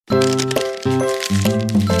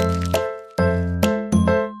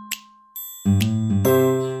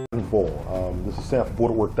Sam from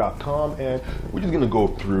Booredatwork.com, and we're just going to go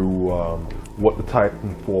through what the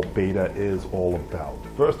TitanFall beta is all about.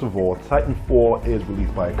 First of all, TitanFall is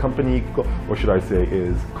released by a company, or should I say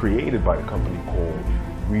is created by a company called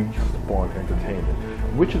Respawn Entertainment,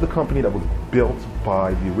 which is a company that was built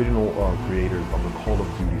by the original creators of the Call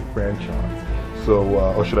of Duty franchise. So,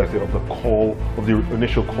 or should I say, of the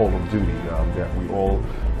initial Call of Duty that we all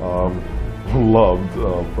loved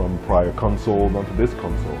from prior consoles onto this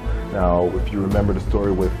console. Now, if you remember the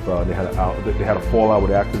story with they had a fallout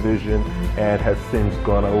with Activision and has since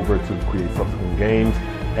gone over to create subsequent games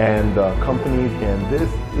and companies, and this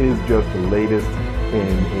is just the latest in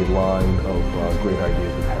a line of great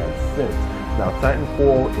ideas we've had since. Now,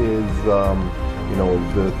 TitanFall is the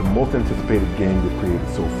most anticipated game we've created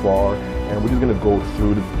so far, and we're just going to go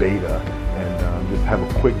through this beta and just have a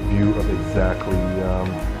quick view of exactly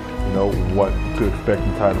what to expect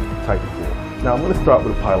in TitanFall. Now I'm going to start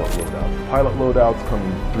with a pilot loadout. The pilot loadouts come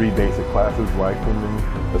in three basic classes: Rifleman,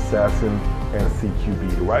 Assassin, and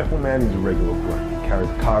CQB. The Rifleman is a regular grunt. He carries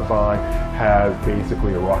a carbine, has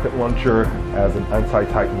basically a rocket launcher as an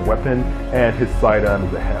anti-Titan weapon, and his sidearm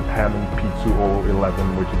is a Hammond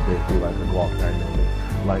P2011, which is basically like a Glock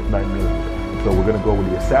 9mm. So we're going to go with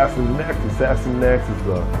the Assassin next. The Assassin next is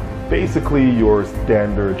basically your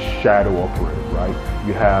standard shadow operative, right?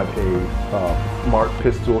 You have a smart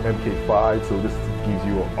pistol MK5, so this gives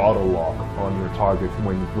you an auto lock on your targets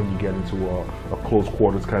when you get into a close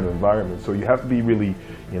quarters kind of environment. So you have to be really,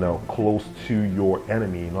 close to your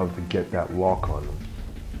enemy in order to get that lock on them.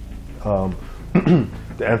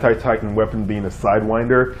 The anti-Titan weapon being a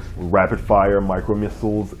Sidewinder, rapid fire micro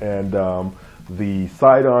missiles, and the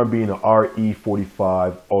sidearm being an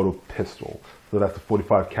RE45 auto pistol. So that's the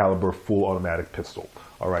 45 caliber full automatic pistol.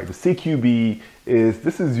 All right, the CQB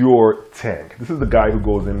this is your tank. This is the guy who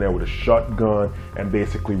goes in there with a shotgun and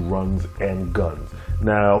basically runs and guns.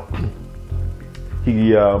 Now,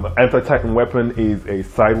 the anti-Titan weapon is a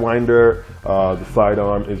Sidewinder. The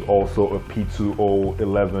sidearm is also a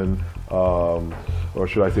P2011, or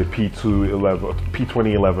should I say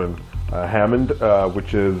P2011 Hammond,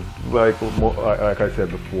 which is like I said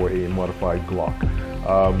before, a modified Glock.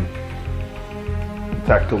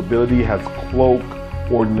 Tactical ability has cloak,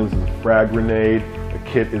 ordnance is a frag grenade, the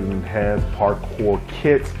kit is an enhanced parkour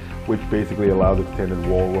kit, which basically allows extended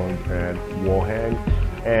wall runs and wall hang,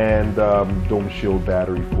 and dome shield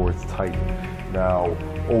battery for its Titan. Now,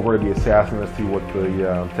 over the Assassin, let's see what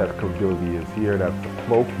the tactical ability is here. That's the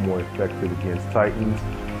cloak, more effective against Titans.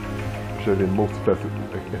 Should have been most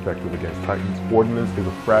effective against Titans. Ordnance is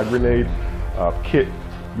a frag grenade. Kit,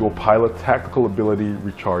 your pilot tactical ability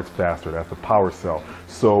recharges faster. That's a power cell.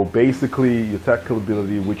 So basically, your tactical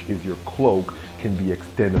ability, which is your cloak, can be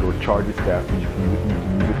extended or charges faster. You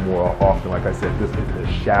can use it more often. Like I said, this is a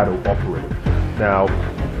shadow operative. Now,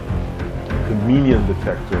 the minion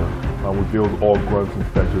detector reveals all grunts and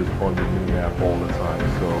specters on the minimap all the time.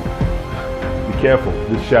 So be careful.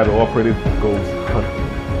 This shadow operative goes hunting.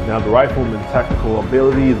 Now, the Rifleman tactical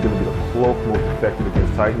ability is going to be the cloak, most effective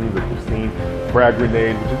against Titans, as we've seen. Frag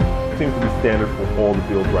grenade, which seems to be standard for all the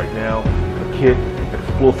builds right now. The kit,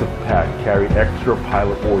 explosive pack, carry extra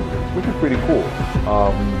pilot ordnance, which is pretty cool.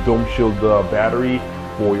 Dome shield battery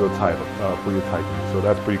for your Titan, so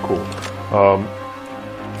that's pretty cool.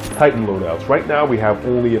 Titan loadouts. Right now we have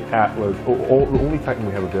only an Atlas. The only Titan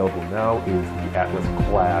we have available now is the Atlas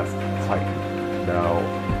class Titan. Now,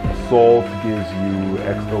 Assault gives you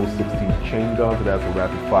XO16 chain gun, so that's a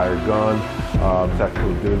rapid fire gun.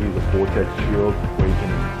 Tactical ability is a vortex shield where you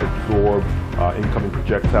can absorb incoming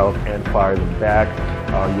projectiles and fire them back.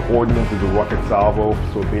 Your ordnance is a rocket salvo,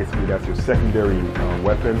 so basically that's your secondary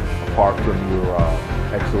weapon. Apart from your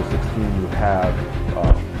XO16, you have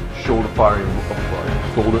shoulder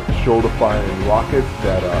firing rockets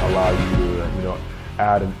that allow you to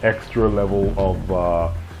add an extra level of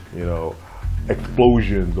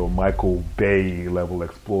explosions or Michael Bay level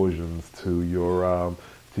explosions to your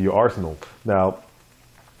arsenal. Now,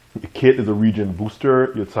 your kit is a regen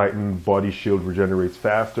booster. Your Titan body shield regenerates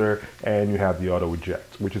faster, and you have the auto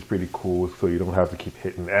eject, which is pretty cool. So you don't have to keep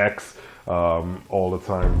hitting X all the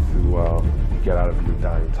time to get out of your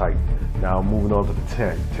dying Titan. Now, moving on to the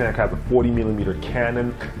tank. The tank has a 40mm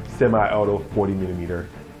cannon, semi-auto 40mm.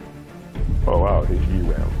 Oh wow, HE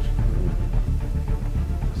rounds.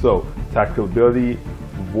 So, tactical ability,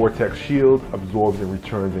 vortex shield, absorbs and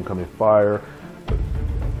returns incoming fire.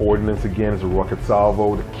 Ordnance again is a rocket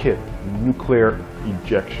salvo. The kit, nuclear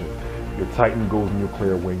ejection. Your Titan goes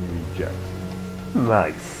nuclear when you eject.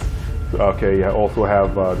 Nice. Okay, you also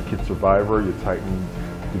have the kit survivor. Your Titan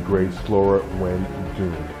degrades slower when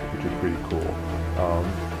doomed, which is pretty cool.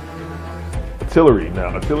 artillery. Now,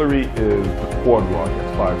 artillery is the quad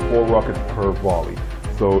rockets, 4 rockets per volley.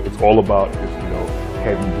 So it's all about this,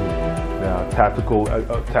 heavy duty. Now, tactical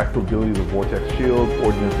abilities of vortex shield,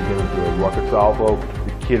 ordnance against the rocket salvo,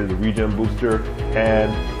 the kit of the regen booster,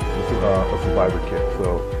 and a survivor kit.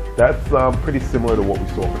 So that's pretty similar to what we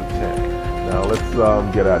saw for the tank. Now let's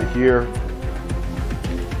get out of here.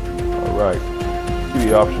 All right, see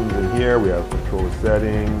the options in here. We have controller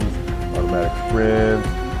settings, automatic sprint,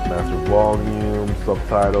 master volume,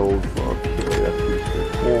 subtitles. Okay, that's pretty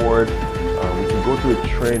straightforward. We can go through a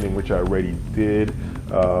training, which I already did.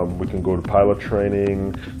 We can go to pilot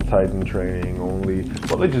training, Titan training only,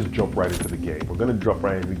 but let's just jump right into the game. We're going to jump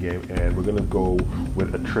right into the game, and we're going to go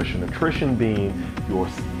with attrition. Attrition being your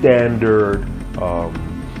standard,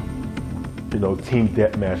 team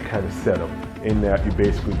deathmatch kind of setup. In that you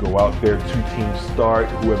basically go out there, 2 teams start,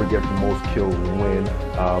 whoever gets the most kills will win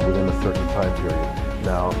within a certain time period.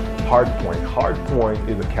 Now, hardpoint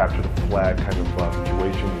is a capture the flag kind of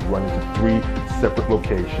situation. You run into 3 separate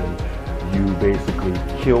locations. You basically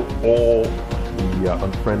kill all the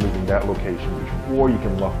unfriendlies in that location before you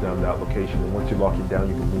can lock down that location. And once you lock it down,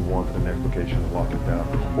 you can move on to the next location and lock it down.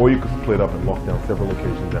 Or you can split up and lock down several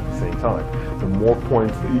locations at the same time. The more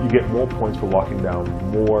points, you get more points for locking down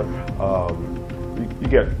more. You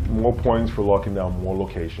get more points for locking down more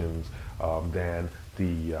locations than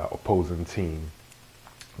the opposing team.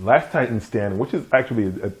 Last Titan Standing, which is actually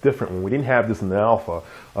a different one. We didn't have this in the alpha.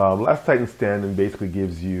 Last Titan Standing basically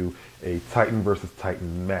gives you a Titan versus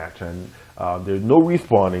Titan match, and there's no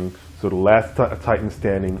respawning, so the last Titan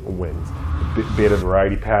Standing wins. The beta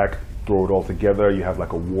variety pack, throw it all together. You have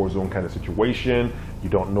like a war zone kind of situation. You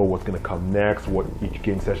don't know what's going to come next, what each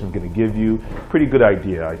game session is going to give you. Pretty good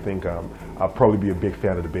idea. I think I'll probably be a big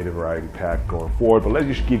fan of the beta variety pack going forward, but let's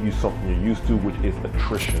just give you something you're used to, which is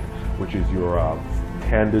attrition, which is your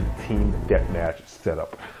standard team deathmatch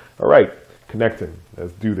setup. All right, connecting.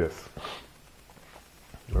 Let's do this.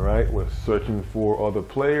 All right, we're searching for other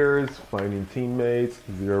players, finding teammates,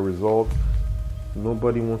 0 results.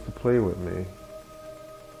 Nobody wants to play with me.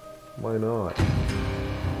 Why not?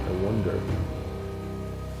 I wonder.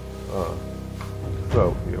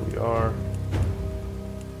 So here we are.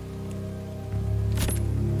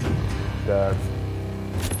 That's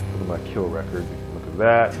look at my kill record. You can look at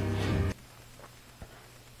that.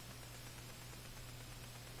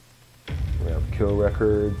 We have kill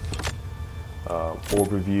records,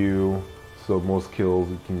 overview. So most kills,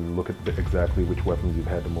 you can look at exactly which weapons you've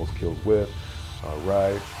had the most kills with. All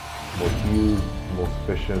right, most used, most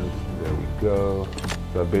efficient. There we go.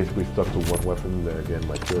 So I basically stuck to one weapon. There again,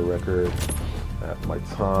 my kill record. That's my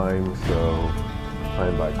time. So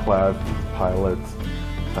time by class, pilots,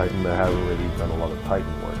 Titan. I haven't really done a lot of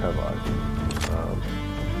Titan work, have I?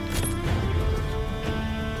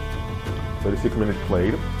 36 minutes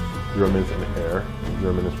played. 0 minutes in the air,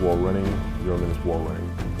 0 minutes wall running, 0 minutes wall running.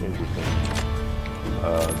 Interesting.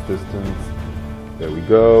 Distance, there we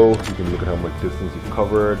go. You can look at how much distance you've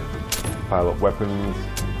covered. Pilot weapons,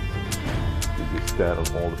 gives you a stat on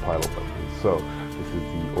all the pilot weapons. So this is the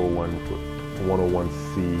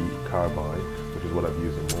 101C carbine, which is what I've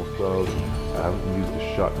used in most of. I haven't used the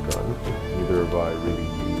shotgun, neither have I really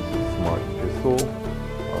used the smart pistol.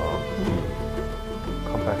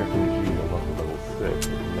 Compact SMG, I'm up to level 6.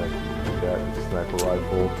 Nice. That sniper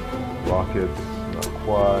rifle, rockets, not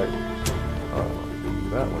quite.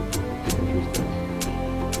 That one's interesting.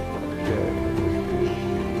 Okay, this is the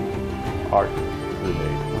arc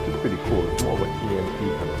grenade, which is pretty cool. It's more of an EMP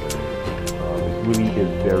kind of thing. It really is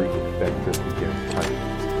very effective against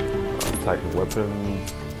Titans. Titan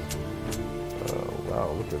weapons. Wow,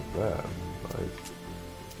 look at that. Nice.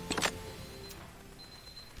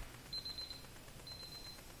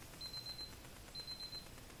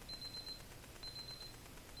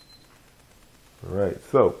 All right,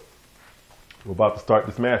 so we're about to start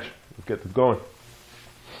this match. Let's get this going.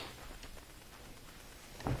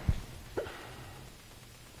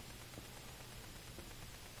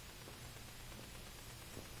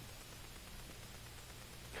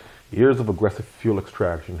 Years of aggressive fuel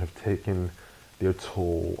extraction have taken their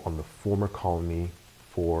toll on the former colony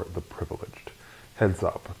for the privileged. Heads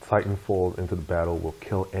up, TitanFall into the battle will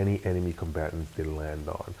kill any enemy combatants they land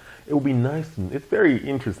on. It will be nice, and it's very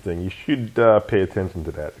interesting. You should pay attention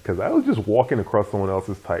to that, because I was just walking across someone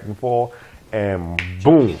else's TitanFall, and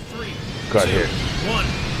boom, got hit. All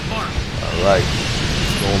right,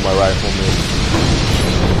 throwing my rifleman,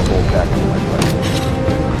 full package my rifle.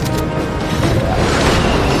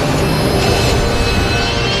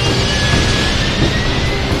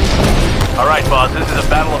 All right, boss, this is a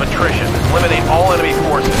battle of attrition. Eliminate all enemy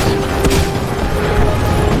forces.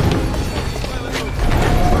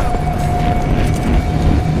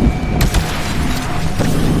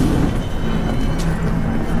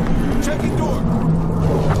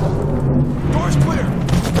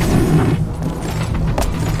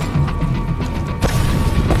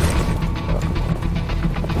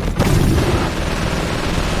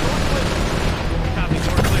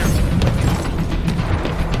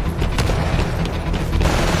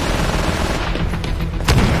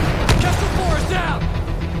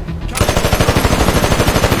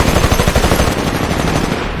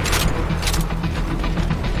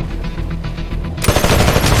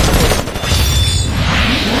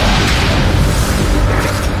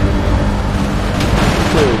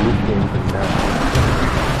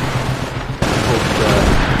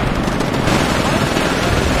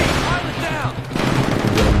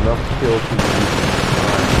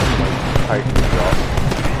 Titan drop,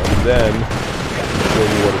 and then show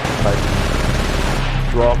you what a Titan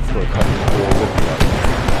drop for a TitanFall looks like.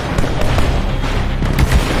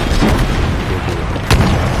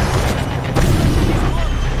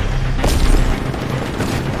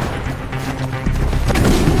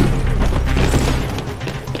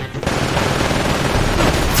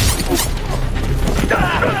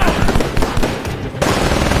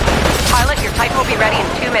 Pilot, your Titan will be ready in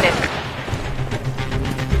 2 minutes.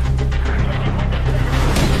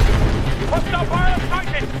 Hostile pilot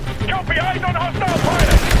sighted! Copy, eyes on hostile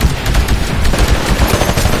pilot!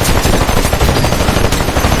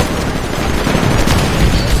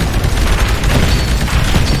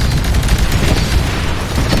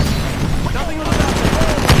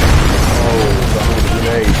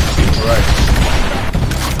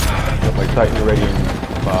 Titan ready in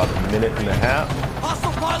about a minute and a half.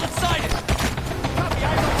 Hostile pilot sighted! Copy,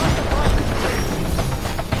 eyes on hostile pilot.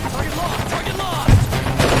 Target lost! Target lost!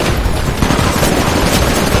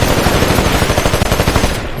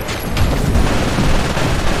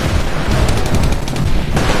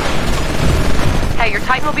 Hey, your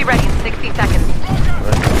Titan will be ready in 60 seconds.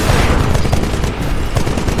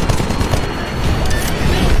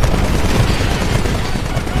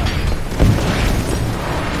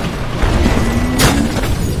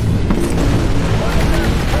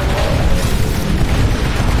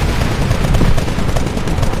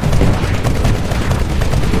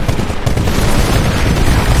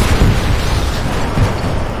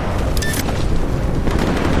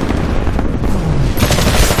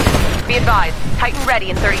 Be advised, Titan ready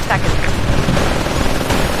in 30 seconds.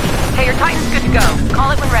 Hey, your Titan's good to go.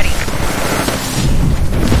 Call it when ready.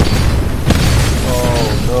 Oh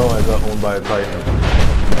no, I got owned by a Titan.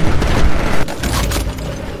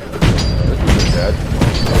 This is dead.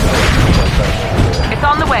 It's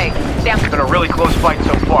on the way. Stand. It's been a really close fight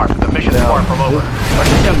so far, but the mission's far from over. Let's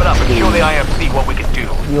step it up and show the IMC what we can do.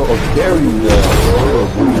 You know, a very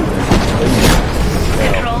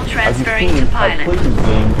Control transferring to pilot. I've played this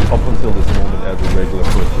game up until this moment as a regular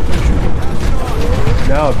first-person shooter.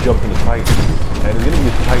 Now I've jumped into Titan, and it's going to be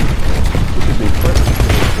a Titan, which is a first-person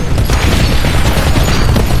shooter.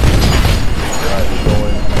 Alright, we're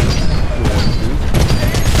going to...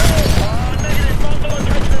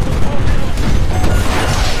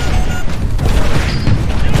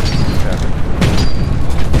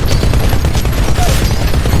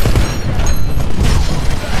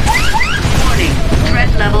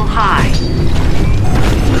 Level high.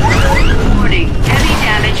 Warning, heavy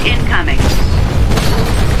damage incoming.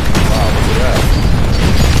 Wow, look at that.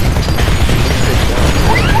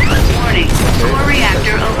 Warning, core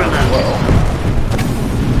reactor overload.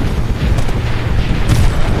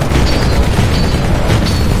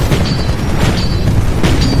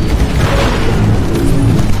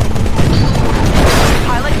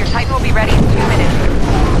 Pilot, your Titan will be ready in 2 minutes.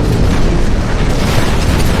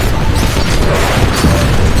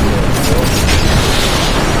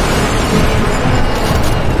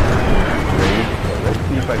 Let's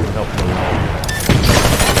see if I can help them out.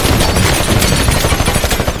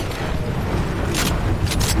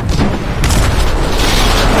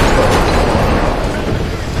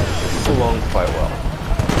 It's along quite well.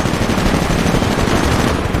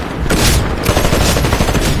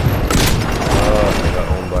 I got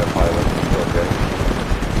owned by a pilot. Okay.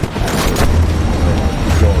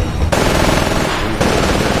 Keep going.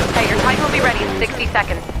 Hey, your Titan will be ready in 60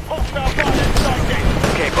 seconds. Hostile pilot sighted!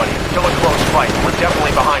 Okay, buddy, still a close fight. We're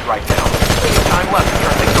definitely behind right now. Time left to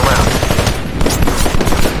turn things around.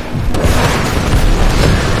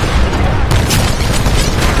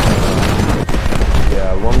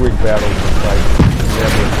 Yeah, long-range battles is like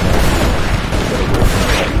never get away from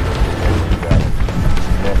that.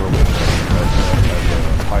 Never win as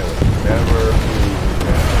a pilot. Never lose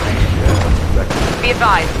that. Yeah, Be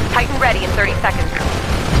advised, Titan ready in 30 seconds.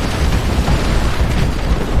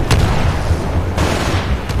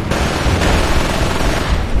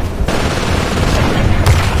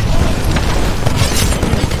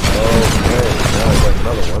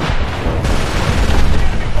 another one.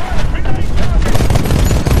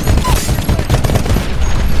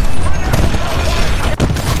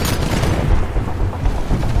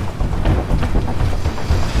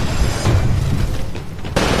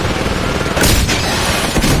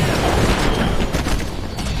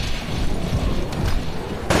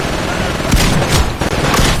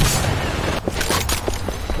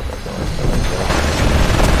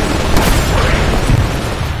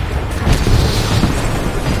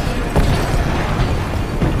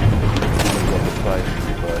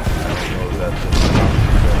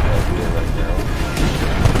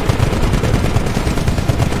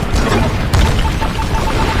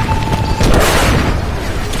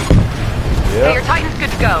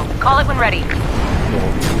 Call it when ready.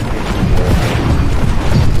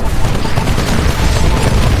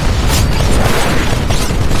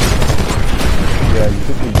 Yeah, you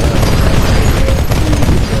took me down.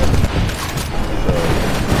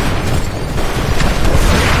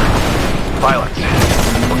 Pilots,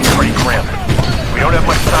 looking pretty grim. We don't have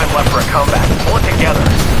much time left for a comeback. Pull it together.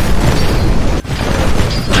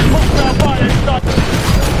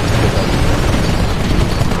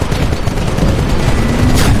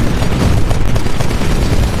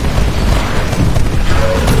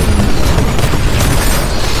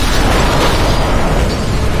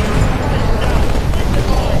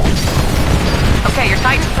 Okay, your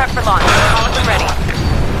Titan's prepped for launch. Call it when ready.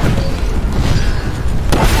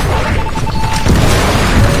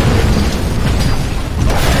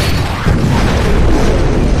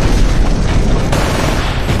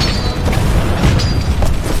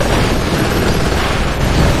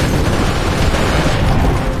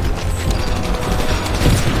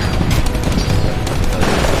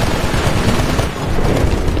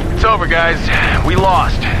 It's over, guys. We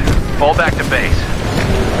lost. Fall back to base.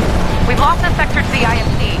 We've lost the sector to the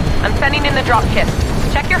IMC. I'm sending in the drop kit.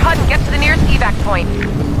 Check your HUD and get to the nearest evac point.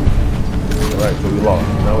 Alright, so we lost.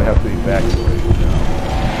 Now we have to evacuate.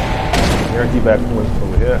 Nearest evac point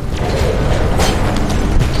over here.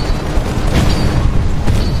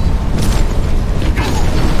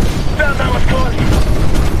 Found that was close.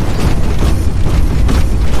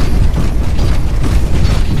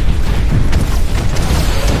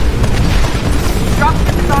 Drop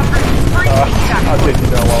kit is on route. Hurry to the evac I'll point. take you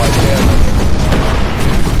down while I can.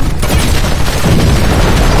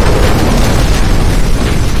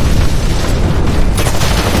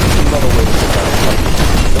 Another way to get down.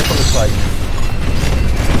 Look on the site.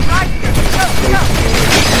 Right, go, go.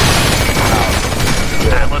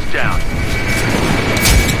 Atlas down.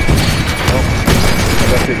 Well, I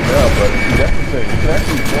got taken out, but see, that's the thing. You can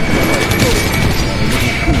actually jump in like this.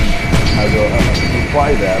 As a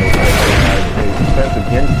reply that, or as a defense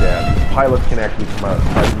against that, pilots can actually come out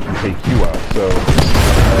and take you out. So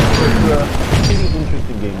it's a pretty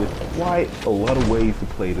interesting game. There's quite a lot of ways to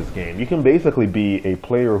play this game. You can basically be a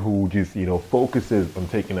player who just, focuses on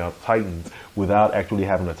taking out Titans without actually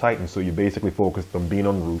having a Titan. So you're basically focused on being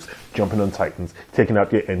on roofs, jumping on Titans, taking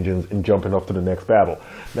out your engines, and jumping off to the next battle.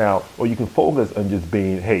 Now, or you can focus on just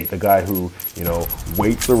being, hey, the guy who,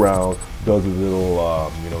 waits around, does a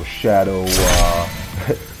little, shadow,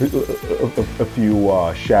 a few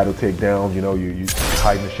shadow takedowns. You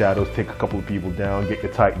hide in the shadows, take a couple of people down, get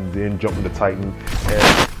your Titans in, jump into Titan,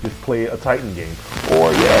 and just play a Titan game.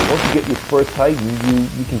 Or yeah, once you get your first Titan,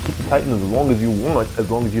 you can keep the Titan as long as you want, as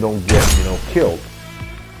long as you don't get killed.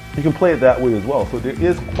 You can play it that way as well. So there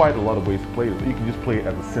is quite a lot of ways to play it. You can just play it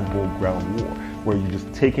as a simple ground war, where you're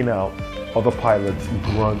just taking out other pilots,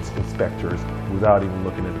 grunts, inspectors, without even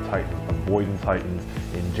looking at the Titans, avoiding Titans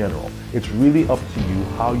in general. It's really up to you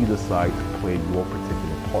how you decide to play your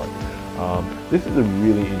particular part. This is a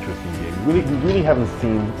really interesting game. We really haven't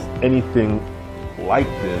seen anything like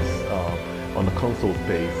this on the console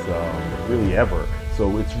space really ever.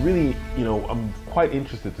 So it's really, I'm quite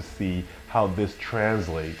interested to see how this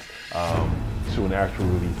translates to an actual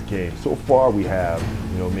release game. So far we have,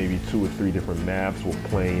 maybe 2 or 3 different maps. We're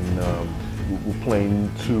playing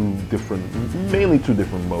mainly two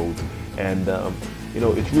different modes. And,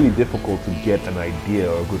 it's really difficult to get an idea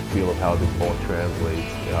or a good feel of how this all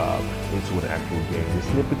translates into an actual game. The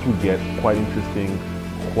snippets we get quite interesting,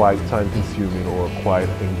 quite time-consuming, or quite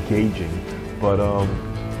engaging. But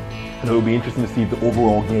it would be interesting to see the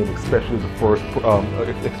overall game, especially the first,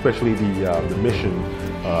 especially the mission,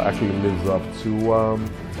 actually lives up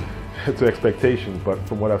to expectations. But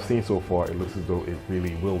from what I've seen so far, it looks as though it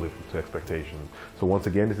really will live up to expectations. So once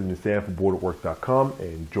again, this is Sam from BooredFemme.com,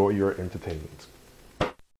 and enjoy your entertainment.